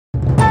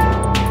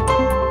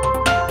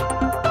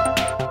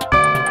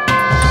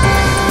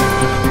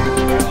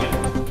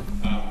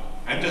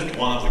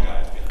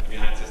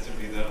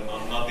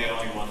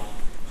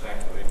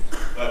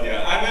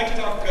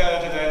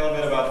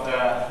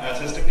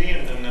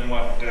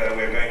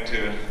we're going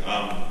to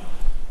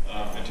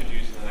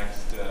introduce in the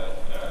next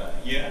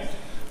year.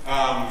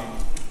 I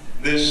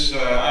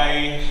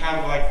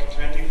have like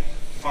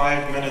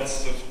 25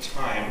 minutes of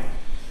time,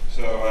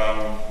 so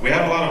we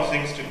have a lot of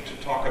things to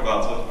talk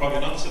about, so it's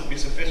probably not be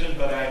sufficient,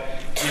 but I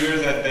hear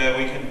that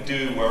we can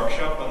do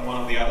workshop on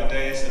one of the other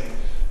days, and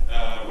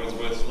with a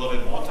little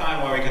bit more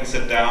time where we can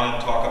sit down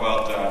and talk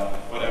about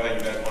whatever you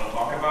guys want to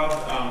talk about,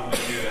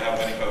 if you have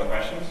any further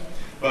questions.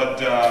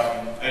 But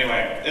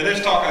anyway, in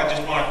this talk I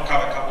just want to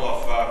cover a couple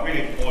of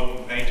really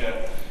important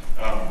major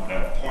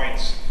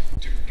points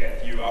to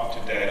get you up to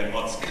date and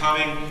what's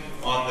coming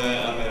on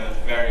the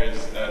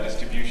various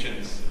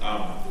distributions.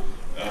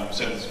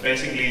 Since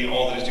basically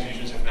all the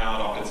distributions have now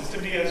adopted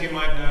systemd, as you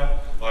might know,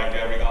 like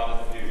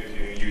regardless if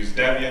you use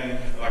Debian,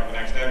 like the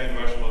next Debian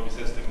version will be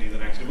systemd, the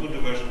next Ubuntu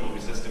version will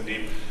be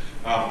systemd.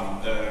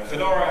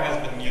 Fedora has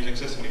been using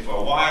systemd for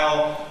a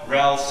while.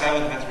 RHEL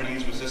 7 has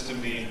released with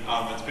systemd.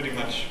 It's pretty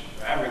much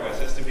everywhere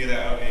systemd. There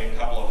are only a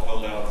couple of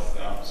holdouts.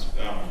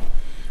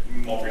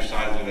 More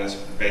precisely, there's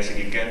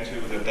basically Gentoo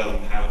that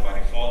doesn't have it by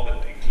default,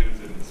 but includes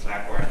it in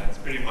Slackware, and that's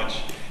pretty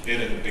much it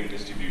in the big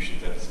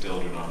distributions that still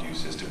do not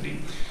use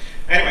systemd.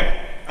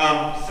 Anyway,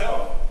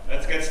 so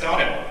let's get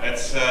started.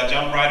 Let's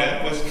jump right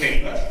in with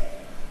kdbus.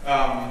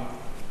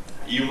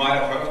 You might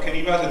have heard of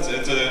kdbus.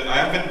 I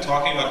have been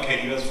talking about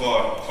kdbus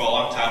for a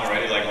long time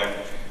already. Like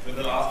in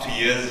the last 2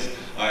 years,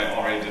 I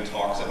already did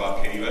talks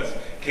about kdbus.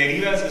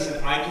 kdbus is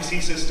an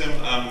IPC system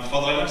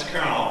for the Linux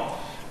kernel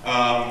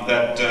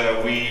that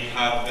we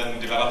have been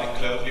developing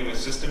closely with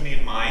systemd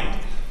in mind.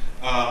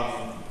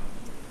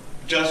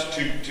 Just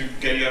to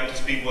get you up to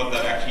speed what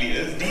that actually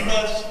is,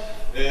 dbus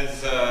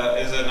is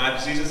an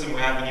IPC system we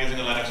have been using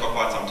in Linux for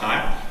quite some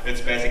time.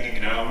 It's basically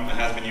GNOME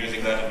has been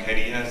using that, and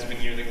KDE has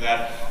been using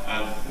that.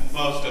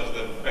 Most of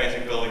the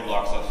basic building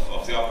blocks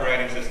of the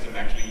operating system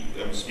actually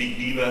speak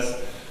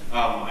dbus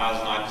as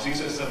an IPC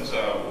system.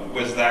 So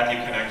with that, you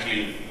can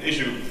actually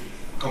issue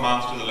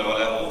commands to the lower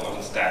level of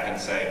the stack and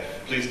say,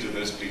 please do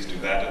this, please do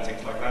that, and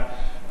things like that.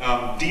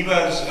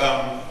 dbus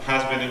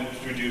has been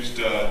introduced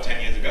 10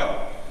 years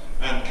ago,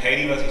 and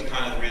kdbus is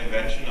kind of the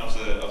reinvention of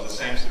the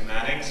same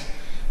semantics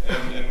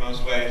in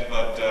most ways,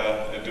 but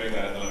doing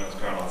that in the Linux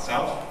kernel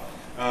itself.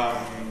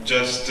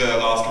 Just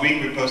last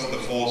week we posted the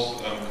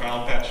fourth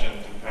kernel patch, and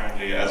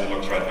apparently as it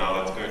looks right now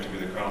that's going to be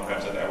the kernel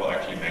patch that will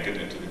actually make it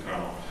into the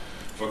kernel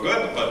for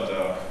good, but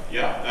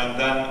yeah. And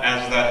then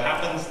as that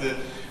happens, the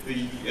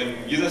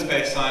user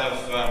space side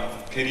of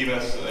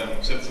kdbus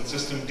sits in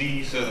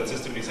systemd, so that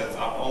systemd sets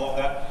up all of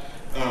that.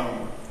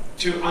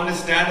 To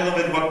understand a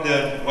little bit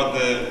what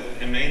the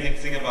amazing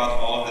thing about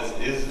all of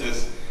this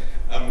is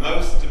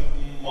most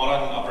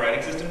modern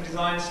operating system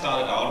design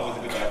started out with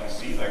a good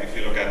IPC. Like if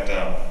you look at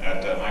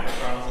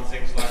microkernels and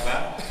things like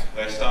that,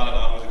 they started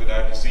out with a good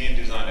IPC and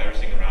designed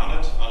everything around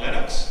it. On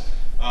Linux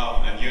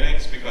and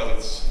Unix, because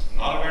it's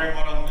not a very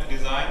modern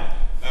design,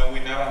 we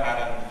never had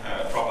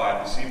a proper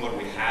IPC. What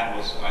we had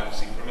was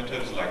IPC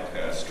primitives like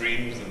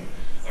streams and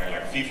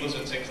like feefless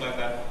and things like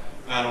that.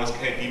 And with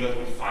kdbus,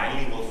 we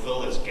finally will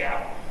fill this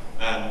gap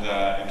and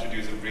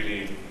introduce a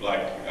really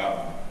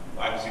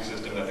IPC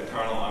system that the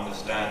kernel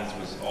understands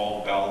with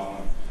all bells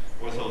and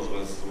whistles,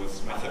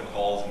 with method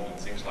calls and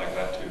things like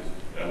that to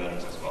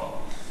Linux as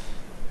well.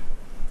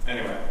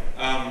 Anyway,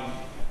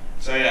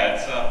 so yeah,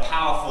 it's a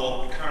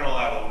powerful kernel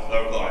level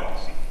local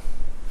IPC.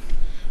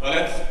 Well,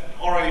 let's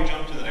already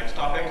jump to the next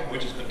topic,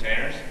 which is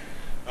containers.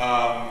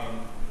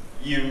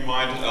 You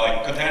might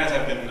containers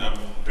have been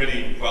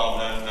pretty well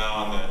known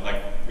now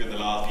in the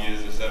last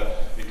years or so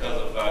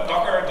because of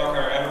Docker.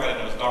 Everybody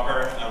knows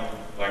Docker.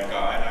 I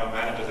know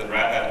managers at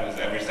Red Hat whose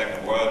every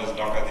second word is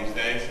Docker these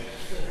days.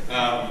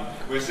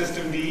 With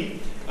systemd,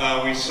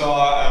 we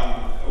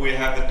saw we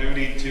have the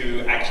duty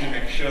to actually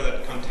make sure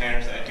that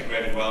containers are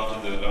integrated well to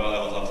the lower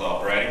levels of the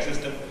operating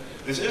system.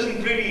 This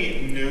isn't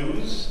really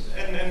news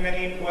in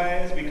many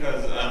ways,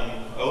 because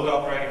old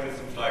operating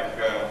systems like,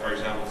 for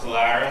example,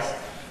 Solaris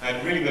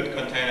had really good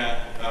container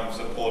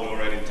support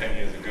already 10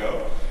 years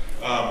ago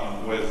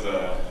with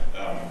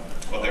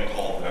what they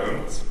call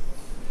nodes.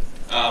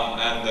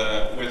 And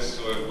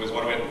with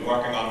what we're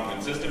working on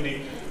in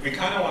systemd, we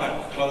kind of want to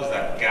close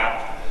that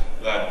gap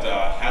that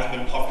has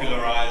been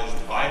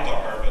popularized by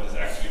Docker, but is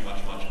actually much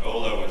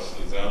older with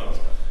zones,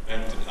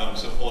 and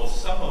supports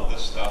some of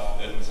this stuff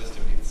in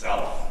systemd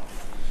itself.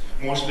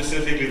 More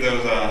specifically,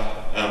 those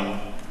are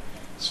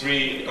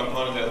three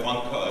components. There's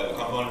one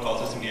component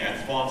called systemd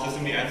nspawn.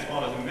 Systemd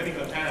nspawn is a mini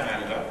container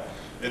manager.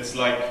 It's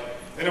like,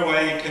 in a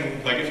way, you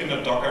can, if you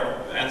know Docker,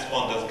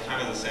 nspawn does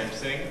kind of the same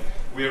thing.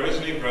 We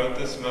originally wrote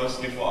this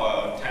mostly for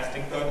our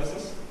testing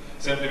purposes,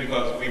 simply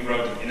because we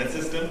wrote an init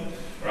system,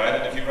 right?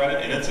 And if you write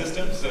an init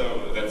system,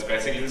 so that's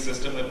basically the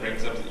system that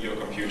brings up your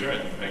computer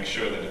and makes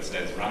sure that it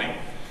stays running.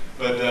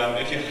 But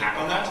if you hack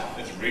on that,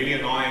 it's really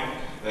annoying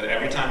that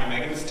every time you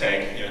make a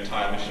mistake, your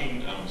entire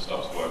machine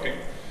stops working.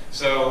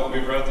 So we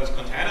wrote this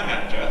container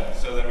manager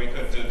so that we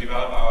could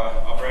develop our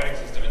operating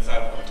system inside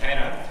a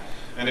container.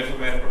 And if we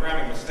made a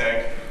programming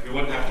mistake, we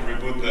wouldn't have to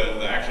reboot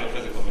the actual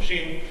physical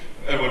machine.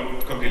 It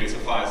would completely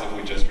suffice if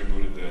we just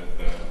rebooted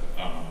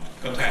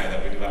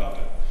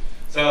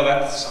So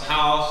that's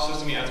how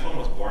systemd nspawn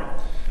was born.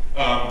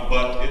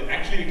 But it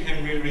actually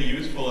became really, really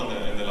useful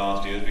in the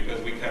last years because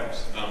we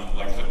kept,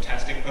 like for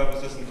testing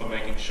purposes and for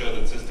making sure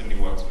that systemd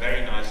works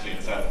very nicely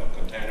inside of a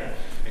container.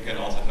 It can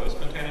also host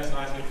containers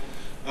nicely.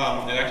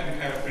 It actually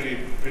became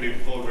a pretty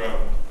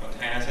full-grown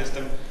container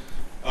system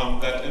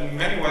that in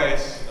many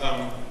ways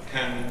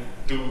can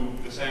do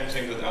the same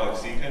things that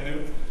LXC can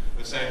do,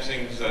 the same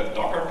things that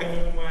Docker can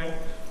do in a way,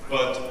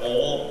 but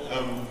all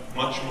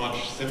much,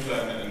 much simpler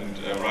and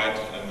right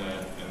in the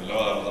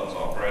lower levels of the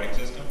operating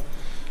system.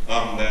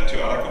 There are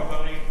two other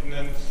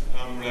components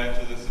related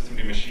to the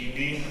systemd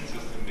machined and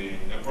systemd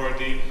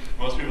importd.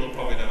 Most people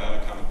probably never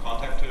ever come in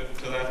contact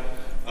to that,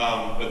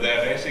 but they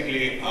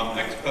basically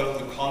expose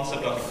the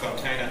concept of a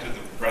container to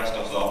the rest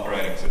of the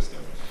operating system.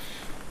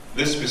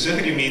 This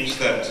specifically means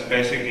that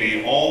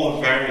basically all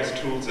the various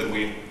tools that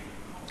we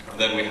have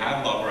in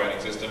the operating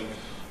system,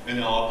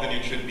 in our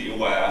opinion, should be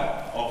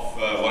aware of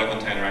what a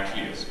container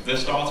actually is.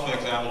 This starts, for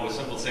example, with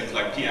simple things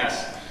like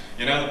PS.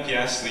 You know the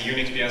PS, the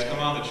Unix PS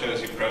command that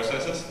shows you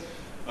processes.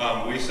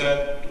 We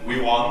said we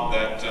want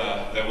that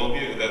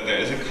there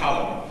is a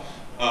column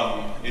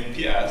in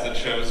PS that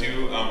shows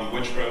you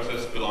which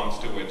process belongs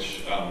to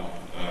which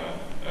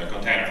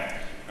container,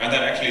 and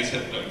that actually is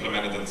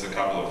implemented in a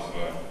couple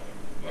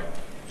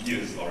of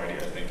years already,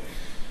 I think,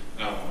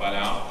 by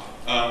now.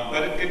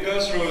 But it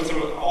goes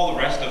through all the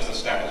rest of the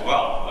stack as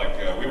well.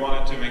 Like we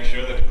wanted to make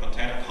sure that the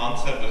container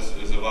concept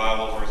is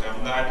available, for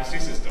example, in the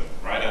IPC system,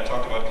 right? I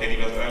talked about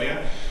kdbus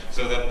earlier,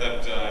 so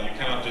that you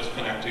cannot just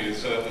connect to your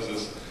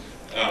services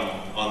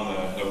on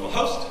the local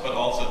host, but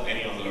also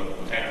any of the local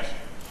containers.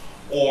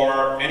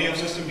 Or any of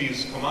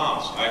systemd's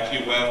commands are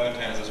actually aware of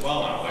containers as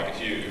well now. Like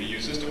if you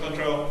use system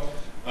control,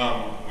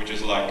 which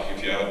is like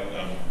if you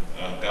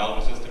have Delta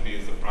with systemd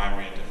is the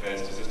primary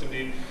interface to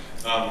systemd.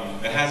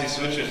 It has these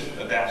switches,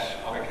 a dash,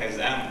 uppercase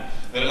M,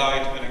 that allow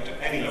you to connect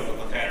to any local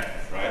container,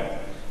 right?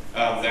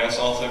 There's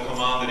also a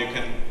command that you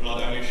can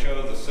not only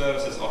show the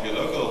services of your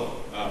local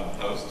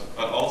host,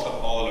 but also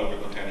all the local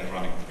containers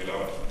running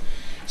below it.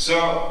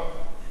 So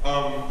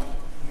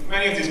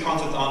many of these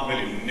concepts aren't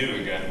really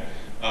new again.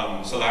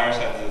 Solaris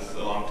had this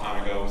a long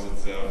time ago with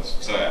its zones.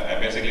 So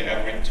basically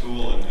every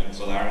tool in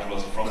Solaris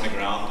was from the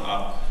ground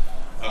up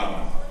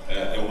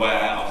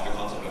aware of the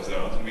concept of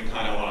zones, and we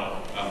kind of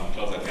want to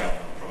close that gap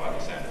and provide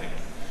the same thing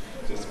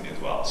in systemd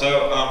as well.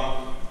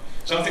 So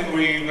something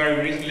we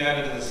very recently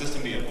added is a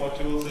systemd import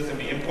tool.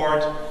 Systemd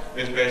import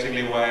is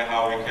basically a way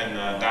how we can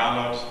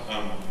download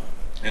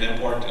and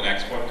import and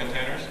export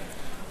containers.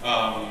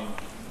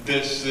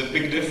 There's a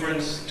big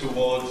difference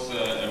towards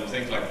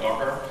things like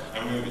Docker.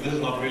 I mean, this is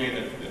not really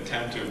an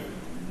attempt to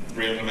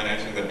re-implement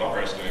anything that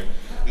Docker is doing.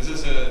 This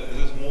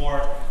is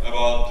more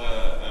about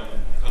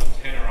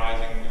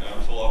containerizing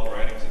full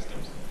operating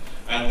systems.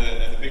 And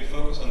the big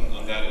focus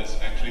on that is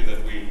actually that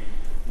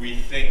we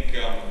think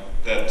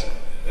that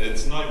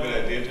it's not a good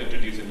idea to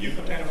introduce a new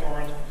container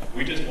format.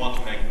 We just want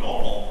to make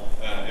normal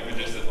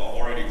images that are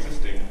already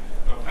existing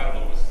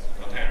compatible with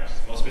containers.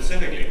 More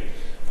specifically,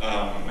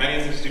 many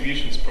of the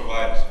distributions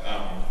provide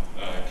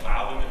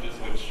cloud images,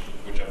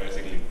 which are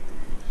basically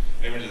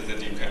images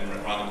that you can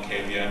run in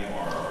KVM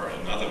or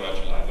another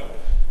virtualizer.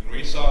 And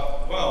we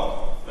thought,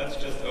 well, let's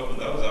just open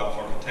those up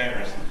for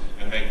containers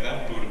and make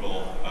them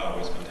bootable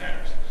with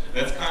containers.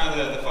 That's kind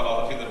of the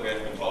philosophy that we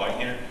have been following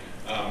here.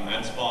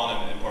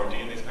 nspawn and importd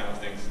and these kind of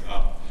things,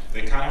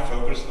 they kind of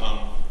focus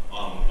on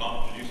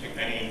not introducing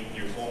any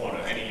new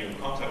format or any new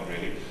concept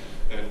really.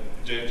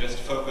 They just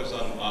focus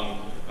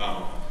on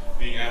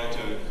being able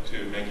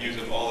to make use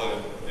of all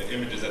the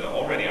images that are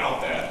already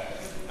out there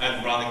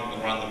and run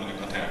them in a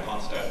container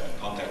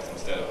context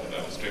instead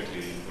of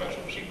strictly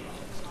virtual machine context.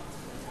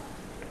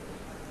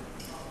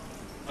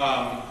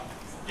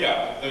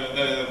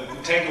 The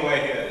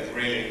takeaway here is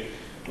really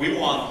we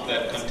want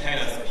that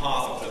containers are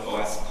part of the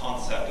OS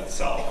concept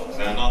itself.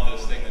 They're not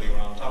this thing that you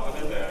run on top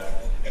of it. They're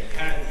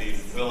inherently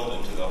built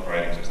into the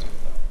operating system.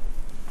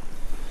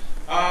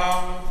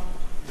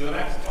 To the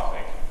next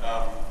topic,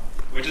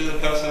 which is a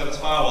post-service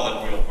firewall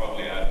that we'll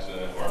probably add,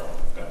 or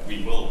that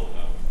we will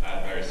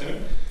add very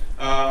soon.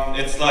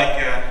 It's like,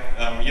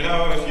 you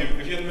know,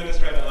 if you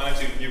administrate on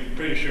Linux, you're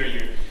pretty sure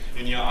you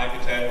in your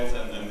IP tables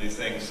and these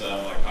things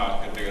like how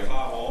to configure a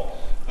firewall.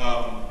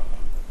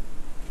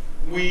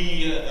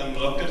 We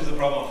looked into the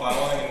problem of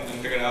firewalling and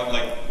figured out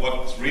like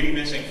what's really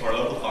missing for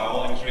local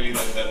firewalling is really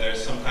that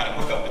there's some kind of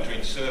hookup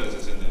between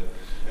services in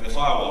the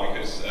firewall,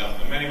 because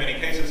in many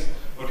cases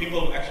what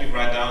people actually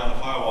write down in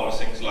the firewall is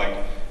things like,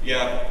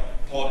 yeah,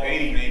 port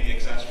 80 may be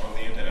accessed from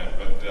the internet,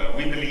 but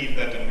we believe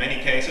that in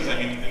many cases, I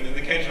mean, in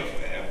the case of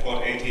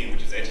port 80,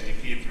 which is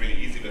HTTP, it's really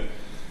easy, but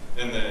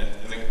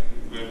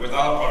with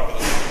our part,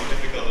 it's more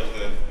difficult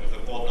if the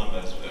port number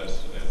is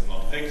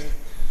not fixed.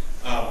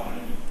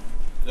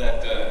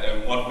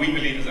 What we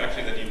believe is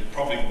actually that you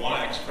probably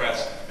want to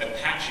express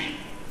Apache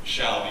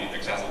shall be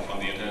accessible from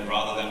the internet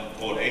rather than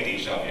port 80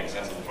 shall be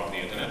accessible from the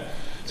internet.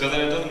 So that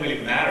it doesn't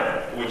really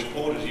matter which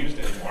port is used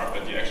anymore,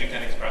 but you actually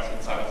can express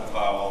inside of the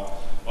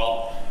firewall,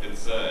 well,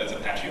 it's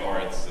Apache or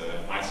it's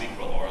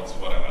MySQL or it's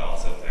whatever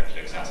else that's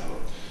actually accessible.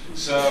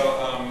 So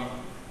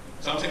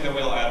something that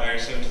we'll add very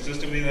soon to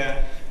systemd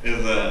there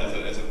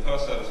is a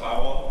post-service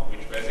firewall,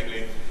 which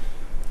basically,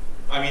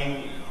 I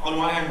mean, on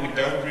one hand, we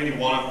don't really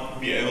want to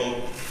be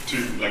able to,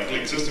 like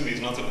systemd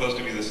is not supposed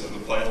to be the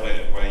place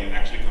where you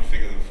actually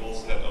configure the full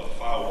set of the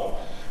firewall,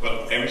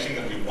 but everything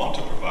that we want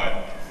to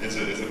provide is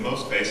a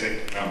most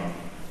basic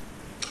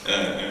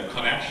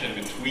connection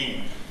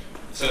between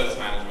service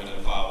management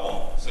and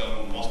firewall.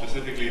 So more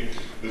specifically,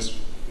 this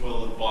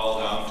will boil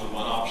down to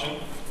one option,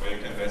 where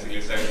you can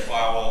basically say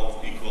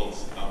firewall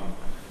equals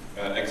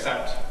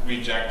accept,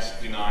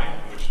 reject, deny,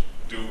 which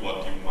do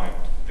what you might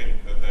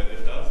think that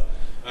it does.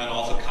 And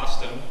also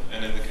custom,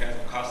 and in the case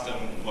of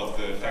custom, what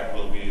the effect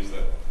will be is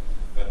that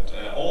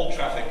all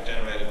traffic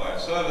generated by a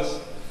service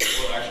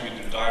will actually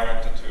be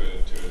directed to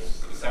a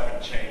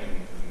separate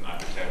chain in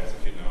IP tables,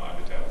 if you know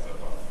IP tables so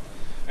far.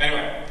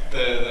 Anyway,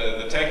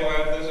 the takeaway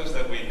of this is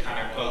that we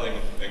kind of closing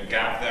a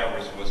gap there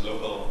with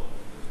local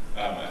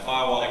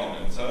firewalling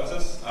and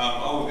services.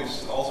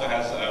 This also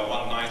has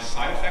one nice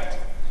side effect,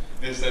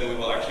 is that we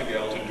will actually be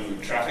able to do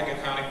traffic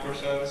accounting per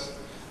service.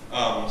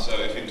 So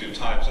if you do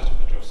type system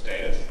control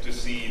status to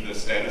see the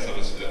status of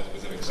a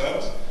specific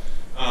service,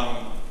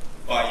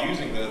 by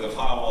using the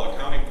firewall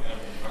accounting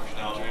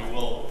functionality, we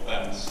will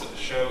then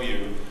show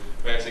you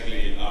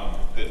basically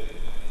the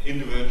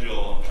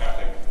individual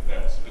traffic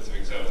that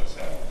specific services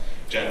have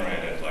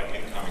generated, like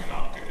incoming and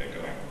outgoing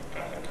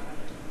traffic.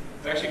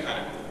 It's actually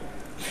kind of cool.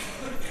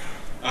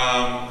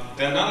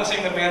 Then another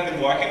thing that we have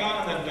been working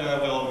on, and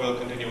that we'll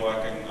continue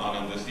working on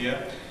in this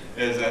year,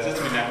 is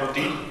systemd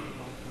networkd.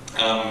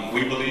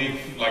 We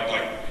believe, like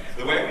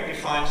the way we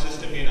define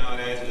systemd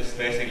nowadays is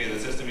basically the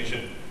systemd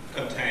should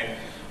contain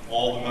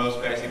all the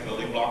most basic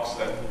building blocks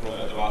that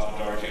the vast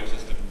majority of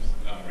systems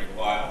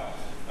require.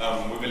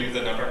 We believe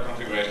that network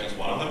configuration is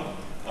one of them.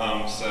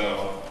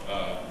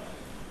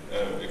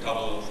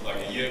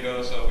 A year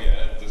ago, so we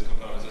added this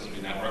component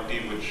systemd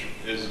networkd, which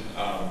is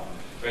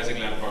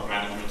basically a network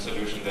management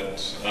solution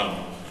that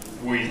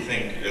we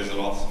think is a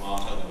lot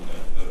smarter than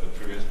the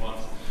previous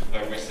ones.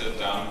 Like we sit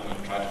down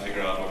and try to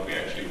figure out what we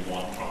actually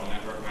want from a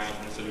network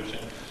management solution.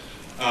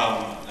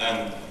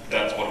 And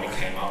that's what we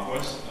came up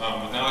with.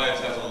 Nowadays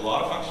it has a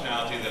lot of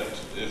functionality that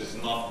is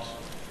not,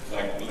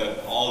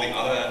 that all the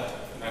other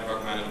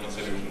network management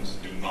solutions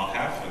do not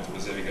have, and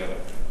specifically it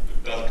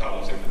does a couple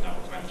of things that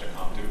network manager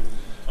can't do.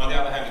 On the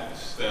other hand,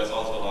 there's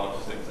also a lot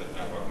of things that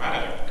network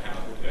manager can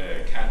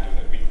do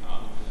that we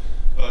can't.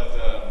 But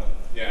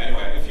yeah,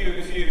 anyway, if you're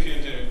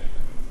into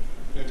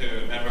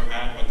network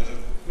management, this is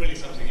really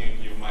something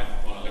you might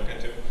want to look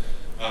into.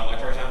 Like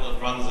for example, it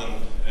runs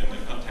in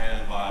container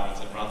environments,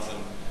 it runs in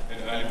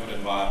early boot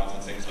environments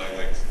and things like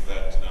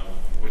that,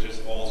 which is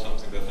all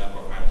something that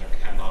network manager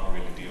cannot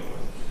really deal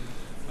with.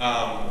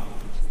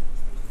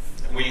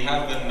 We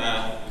have been,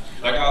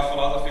 like our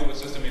philosophy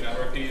with systemd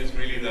networkd is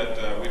really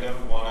that we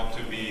don't want it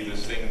to be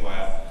this thing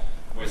where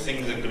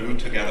things are glued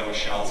together with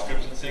shell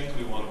scripts and things.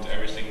 We want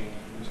everything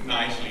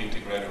nicely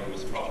integrated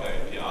with proper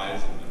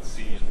APIs and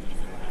C and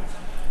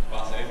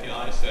bus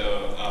APIs.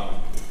 So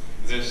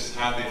this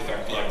had the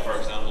effect, like for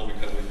example,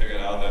 because we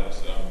figured out that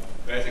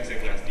basic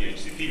things like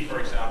DHCP, for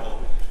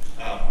example,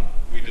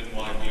 we didn't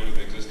want to glue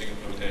the existing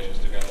implementations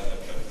together that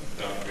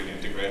don't really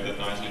integrate that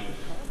nicely.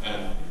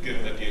 And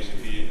given that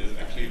DHCP is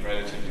actually a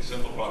relatively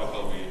simple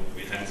protocol,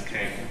 we hence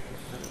came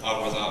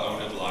out with our own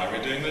little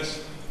library doing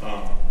this.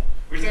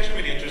 Which is actually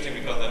really interesting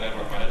because the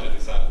network manager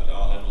decided that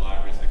our little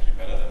library is actually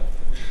better than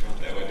what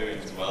they were doing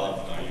as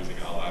well, using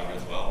our library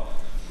as well.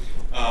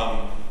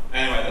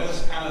 Anyway,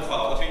 this is kind of the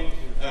philosophy.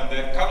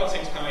 There are a couple of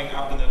things coming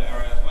up in that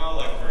area as well,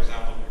 like for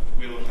example,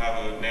 we'll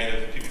have a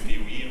native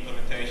PPP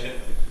implementation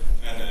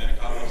and a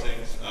couple of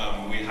things.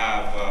 We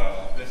have,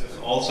 this is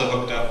also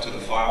hooked up to the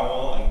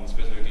firewall and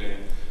specifically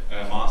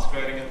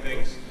masquerading and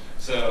things.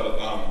 So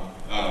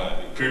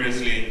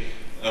previously,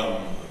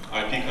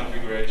 IP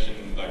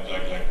configuration, like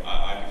IP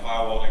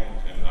firewalling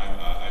and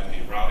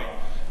IP routing,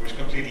 was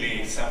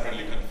completely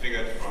separately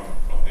configured from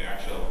the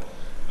actual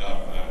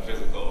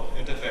physical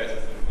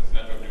interfaces. And with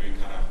networkd, we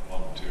kind of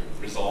want to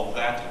resolve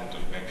that and to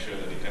make sure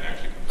that you can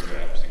actually configure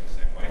everything the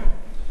same way.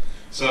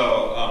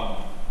 So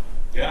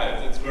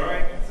yeah, it's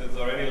growing. It's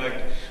already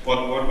like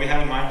what we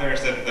have in mind there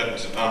is that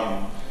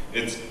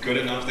it's good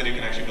enough that you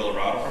can actually build a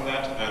router from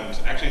that. And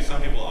actually,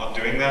 some people are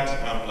doing that,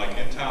 like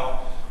Intel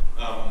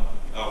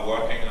are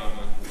working on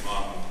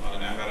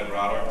an embedded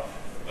router,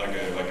 like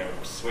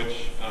a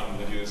switch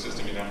that uses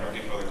systemd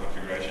networkd for the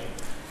configuration.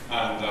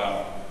 And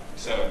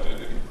so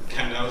it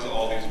can know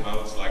all these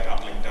modes like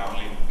uplink,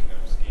 downlink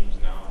schemes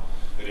now,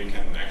 that you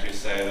can actually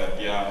say that,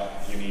 yeah,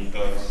 you need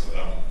those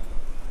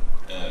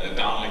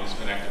downlinks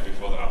connected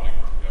before the uplink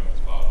is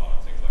powered on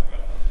and things like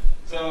that.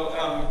 So,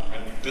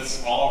 and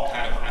this all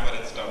kind of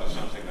embedded stuff is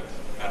something that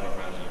network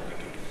manager can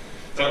do.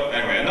 So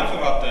anyway, enough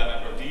about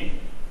networkd.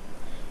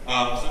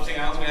 Something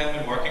else we have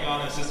been working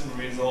on is systemd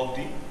resolved.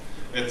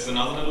 It's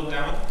another little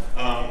daemon.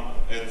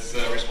 It's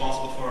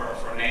responsible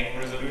for name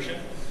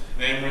resolution.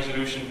 Name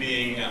resolution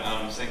being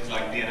things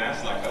like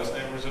DNS, like host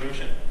name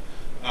resolution.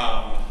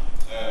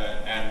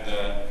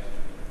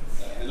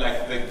 Like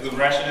the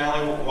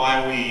rationale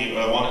why we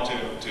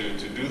wanted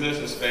to do this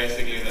is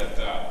basically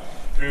that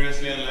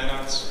previously in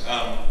Linux,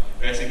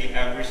 basically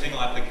every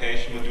single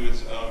application would do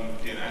its own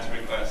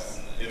DNS requests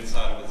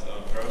inside of its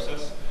own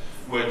process,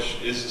 which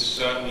is a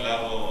certain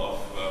level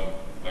of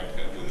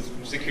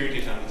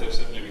security sensitive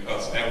simply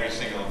because every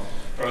single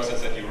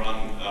process that you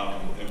run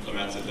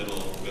implements a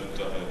little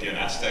bit of a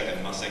DNS stack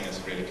and nothing is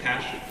really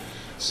cached.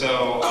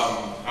 So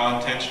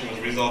our intention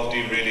with resolved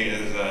really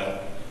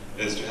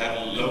is to have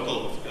a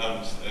local,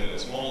 a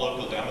small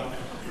local daemon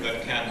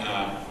that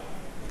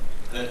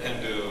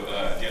can do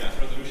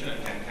DNS resolution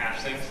and can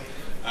cache things,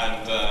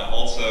 and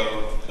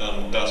also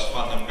does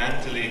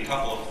fundamentally a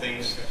couple of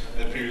things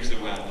that previously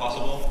were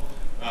impossible.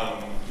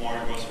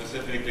 More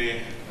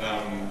specifically,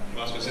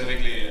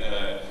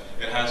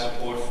 it has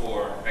support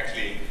for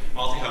actually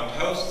multi-homed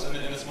hosts in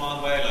a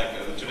smart way.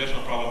 Like the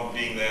traditional problem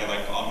being there,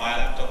 like on my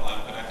laptop,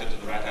 I'm connected to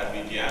the Red Hat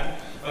VPN,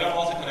 but I'm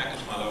also connected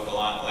to my local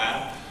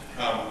LAN.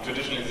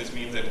 Traditionally, this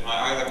means that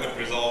I either could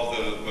resolve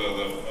the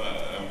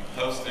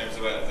host names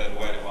that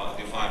were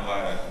defined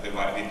by the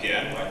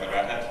VPN, like the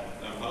Red Hat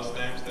host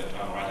names, the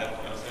Red Hat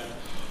host names,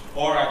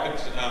 or I could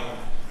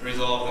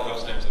resolve the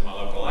host names in my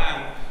local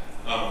LAN,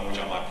 which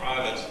are my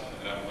private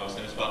host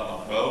names, but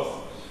not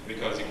both,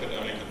 because you could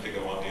only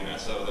configure one DNS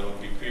server that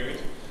would be queried.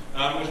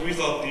 With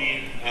resolved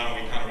D,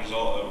 we kind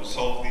of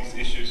solve these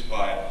issues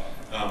by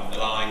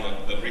allowing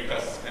that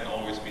requests can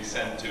always be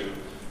sent to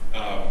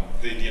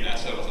the DNS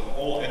servers of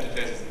all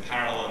interfaces in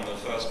parallel, and the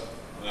first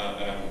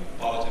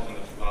positive and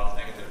the last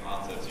negative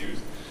answer is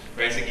used,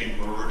 basically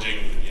merging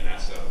the DNS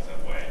servers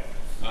that way,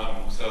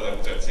 so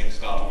that things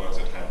start to work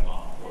that have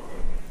not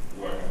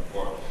working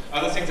before.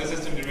 Other things that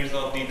systemd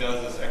resolved D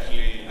does is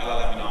actually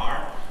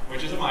LLMNR,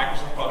 which is a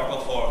Microsoft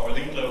protocol for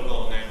linked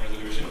local name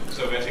resolution.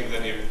 So basically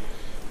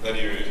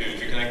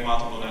if you connect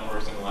multiple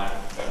networks in LAN,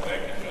 that they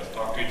can just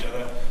talk to each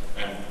other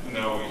and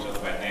know each other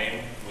by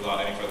name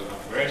without any further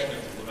configuration.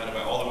 It's implemented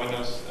by all the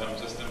Windows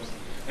systems,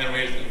 and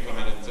we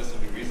implemented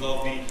systemd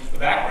resolved D. The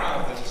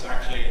background of this is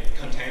actually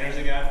containers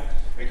again,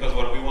 because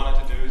what we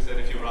wanted to do is that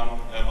if you run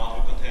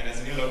multiple containers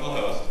in your local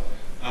host,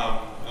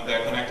 and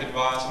they're connected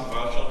via some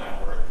virtual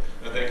network,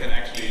 that they can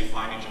actually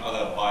find each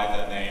other by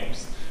their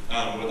names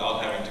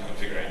without having to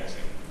configure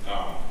anything.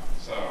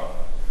 So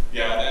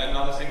yeah,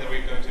 another thing that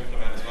we're going to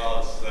implement as well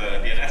is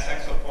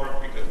DNSSEC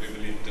support, because we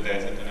believe in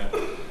today's internet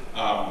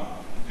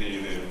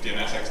the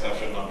DNSSEC stuff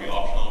should not be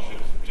optional,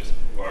 should just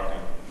work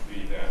and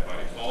be there by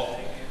default.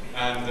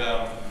 And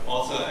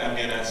also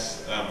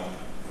MDNS,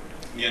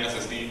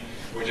 DNSSD,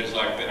 which is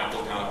like the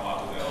Apple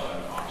counterpart to the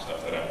LLMNR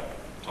stuff that I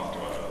talked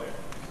about earlier.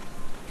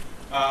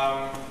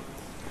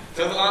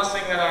 So the last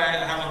thing that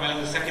I have on mind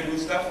is the kdbus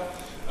stuff.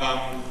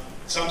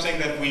 Something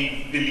that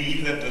we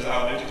believe that is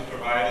our duty to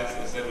provide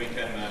is that we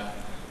can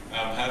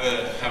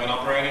have an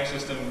operating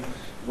system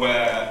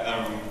where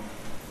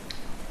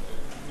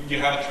you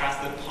have a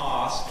trusted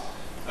path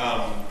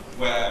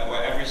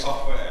where every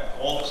software,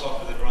 all the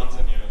software that runs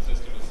in your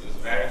system is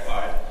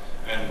verified,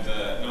 and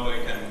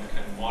nobody can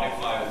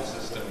modify the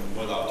system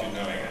without you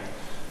knowing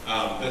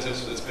it. This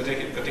is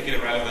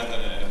particularly relevant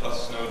in a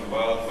post-Snowden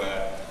world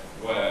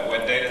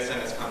where data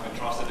centers can't be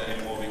trusted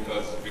anymore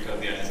because the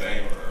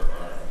NSA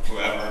or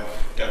whoever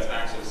gets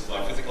access,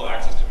 like physical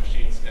access to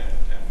machines, can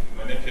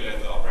manipulate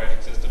the operating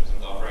systems,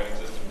 and the operating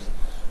systems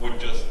would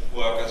just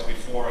work as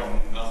before and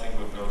nothing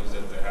would notice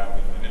that they have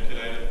been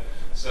manipulated.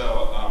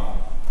 So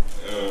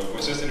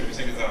with systemd, we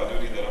think it's our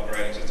duty that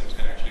operating systems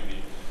can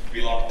actually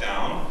be locked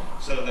down,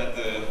 so that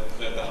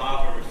the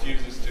hardware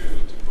refuses to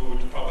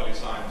boot properly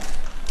signed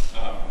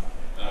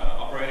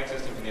operating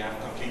systems, and you have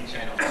a complete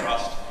chain of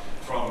trust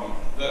from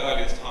the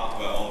earliest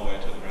hardware all the way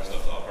to the rest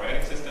of the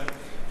operating system.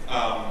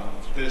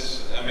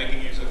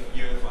 Making use of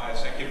UEFI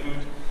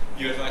secboot.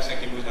 UEFI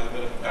secboot has a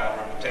bit of a bad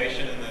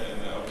reputation in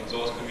the open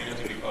source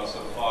community, because so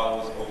far it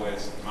was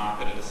always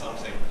marketed as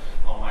something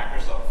how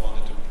Microsoft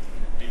wanted to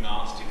be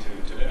nasty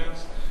to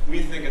Linux.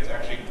 We think it's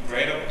actually a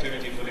great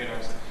opportunity for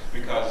Linux,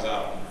 because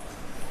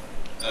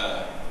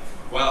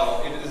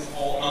well, it is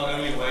not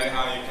only a way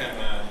how you can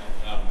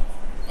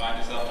bind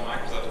yourself to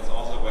Microsoft, it's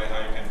also a way how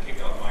you can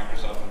kick out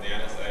Microsoft and the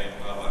NSA and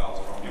whoever else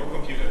from your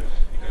computer,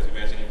 because you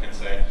basically can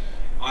say,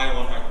 I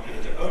want my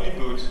computer to only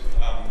boot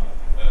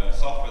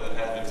software that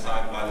has been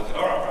signed by the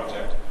Fedora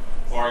project,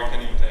 or you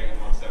can even take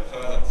it one step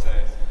further and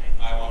say,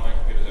 I want my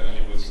computer to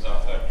only boot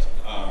stuff that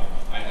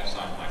I have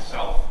signed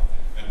myself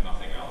and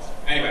nothing else.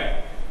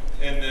 Anyway,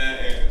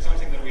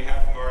 something that we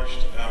have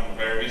merged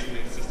very recently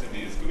in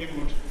systemd is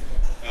gummiboot.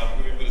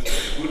 Gummiboot is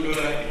a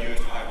bootloader, a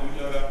UEFI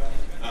bootloader.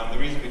 The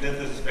reason we did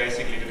this is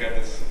basically to get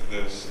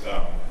this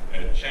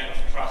chain of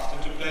trust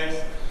into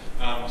place,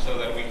 so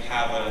that we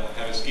have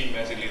a scheme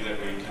basically that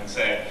we can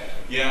say,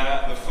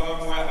 yeah, the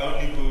firmware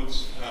only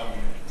boots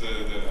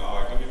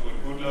our gummiboot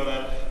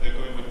bootloader. The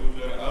gummiboot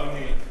bootloader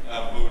only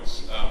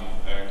boots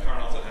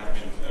kernels that have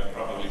been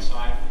properly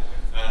signed,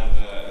 and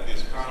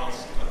these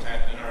kernels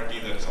contain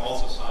NRD that is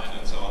also signed,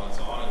 and so on and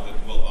so on, and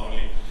that will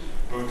only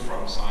boot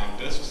from signed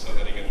disks, so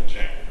that you get a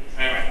chain.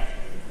 Anyway,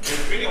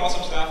 it's really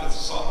awesome stuff.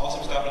 It's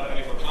awesome stuff not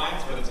only for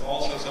clients, but it's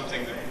also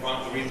something that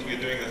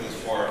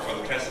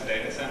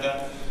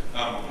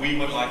we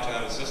would like to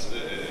have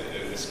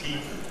a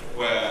scheme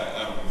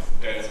where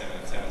data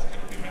centers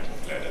can be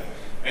manipulated.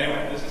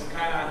 Anyway, this is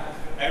kind of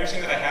everything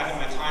that I have, and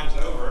my time's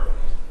over.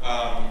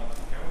 Can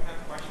we have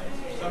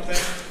questions or something?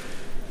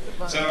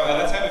 So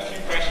let's have a few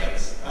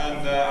questions.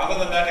 And other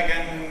than that,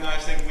 again, I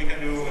think we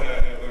can do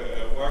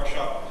a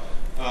workshop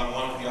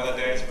one of the other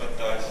days, but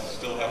I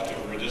still have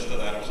to register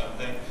that or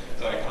something.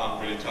 So I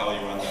can't really tell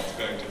you when that's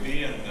going to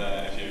be. And